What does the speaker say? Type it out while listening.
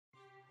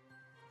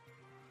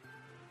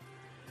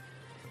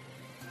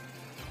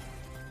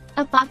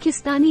A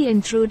Pakistani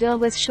intruder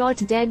was shot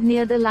dead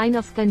near the line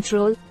of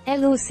control,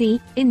 LoC,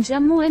 in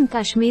Jammu and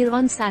Kashmir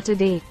on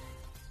Saturday.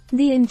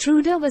 The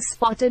intruder was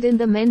spotted in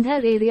the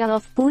Mendhar area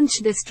of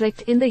Poonch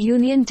district in the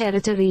Union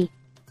Territory.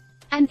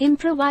 An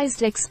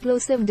improvised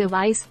explosive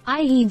device,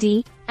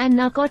 IED, and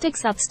narcotic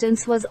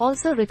substance was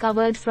also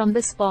recovered from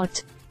the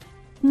spot.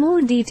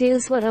 More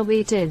details were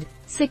awaited.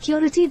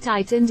 Security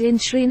tightened in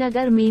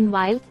Srinagar.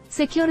 Meanwhile,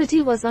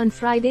 security was on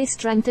Friday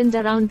strengthened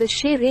around the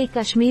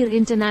Sher-e-Kashmir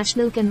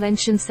International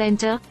Convention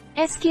Centre,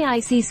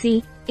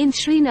 SKICC, in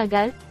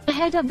Srinagar,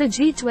 ahead of the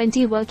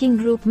G20 working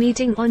group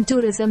meeting on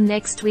tourism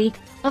next week,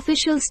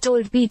 officials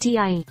told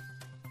PTI.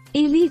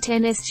 Elite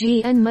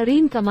NSG and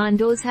Marine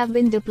commandos have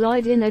been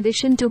deployed in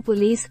addition to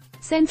police,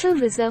 Central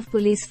Reserve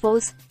Police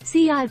Force,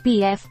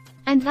 CRPF,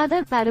 and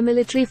other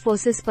paramilitary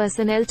forces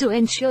personnel to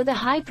ensure the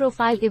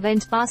high-profile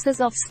event passes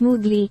off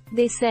smoothly,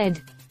 they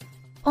said.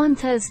 On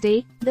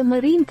Thursday, the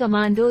Marine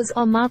Commandos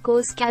or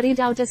Marcos carried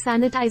out a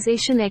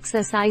sanitization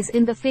exercise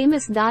in the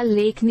famous Dal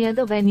Lake near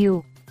the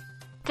venue.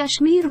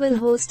 Kashmir will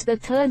host the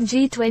third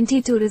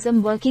G20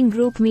 Tourism Working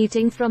Group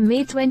meeting from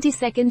May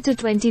 22 to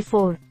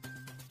 24.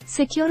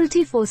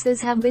 Security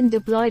forces have been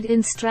deployed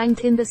in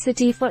strength in the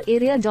city for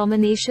area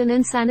domination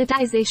and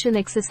sanitization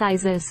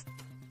exercises.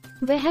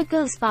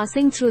 Vehicles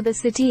passing through the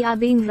city are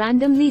being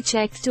randomly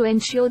checked to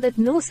ensure that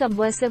no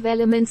subversive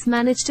elements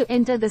manage to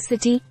enter the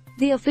city,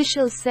 the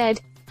officials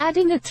said,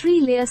 adding a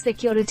 3-layer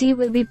security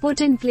will be put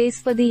in place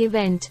for the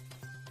event.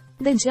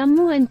 The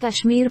Jammu and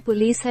Kashmir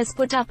police has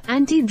put up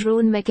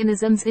anti-drone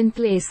mechanisms in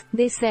place,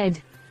 they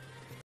said.